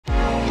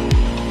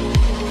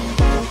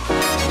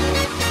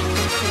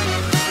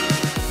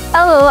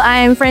Hello,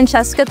 I'm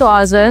Francesca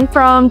Tuazon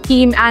from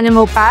Team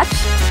Animal Patch.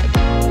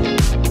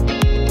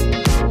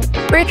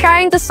 We're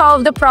trying to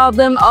solve the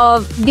problem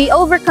of the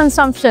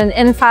overconsumption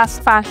in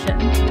fast fashion.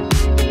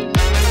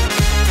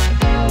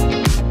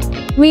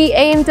 We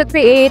aim to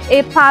create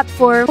a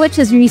platform which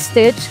is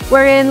ReStitch,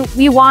 wherein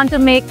we want to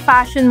make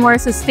fashion more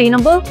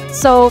sustainable.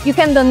 So you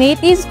can donate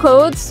these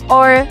clothes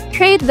or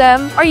trade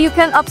them, or you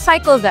can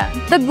upcycle them.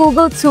 The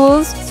Google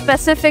tools,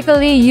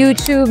 specifically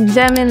YouTube,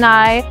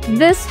 Gemini,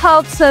 this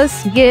helps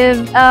us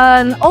give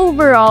an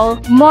overall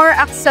more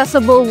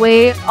accessible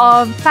way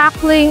of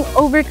tackling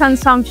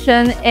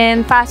overconsumption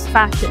in fast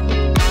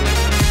fashion.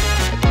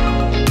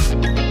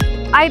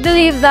 I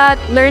believe that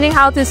learning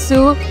how to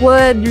sew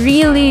would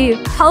really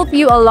help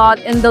you a lot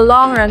in the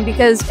long run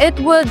because it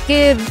would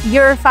give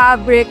your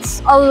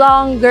fabrics a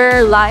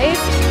longer life.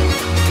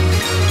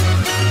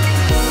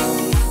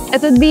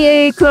 It would be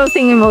a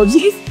clothing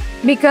emoji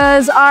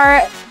because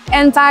our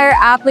entire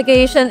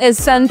application is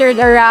centered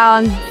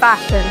around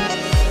fashion.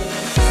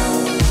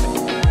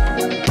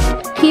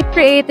 Keep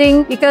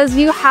creating because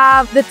you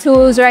have the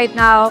tools right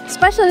now,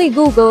 especially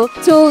Google,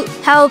 to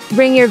help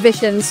bring your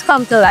visions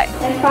come to life.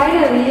 And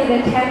finally,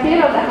 the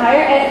champion of the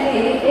higher ed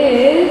league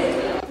is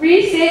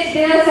ReStitch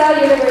de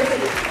Salle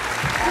University.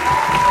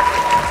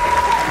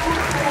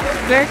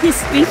 Very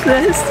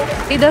speechless.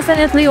 We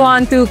definitely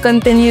want to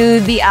continue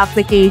the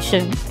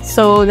application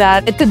so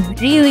that it could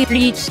really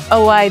reach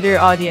a wider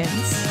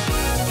audience.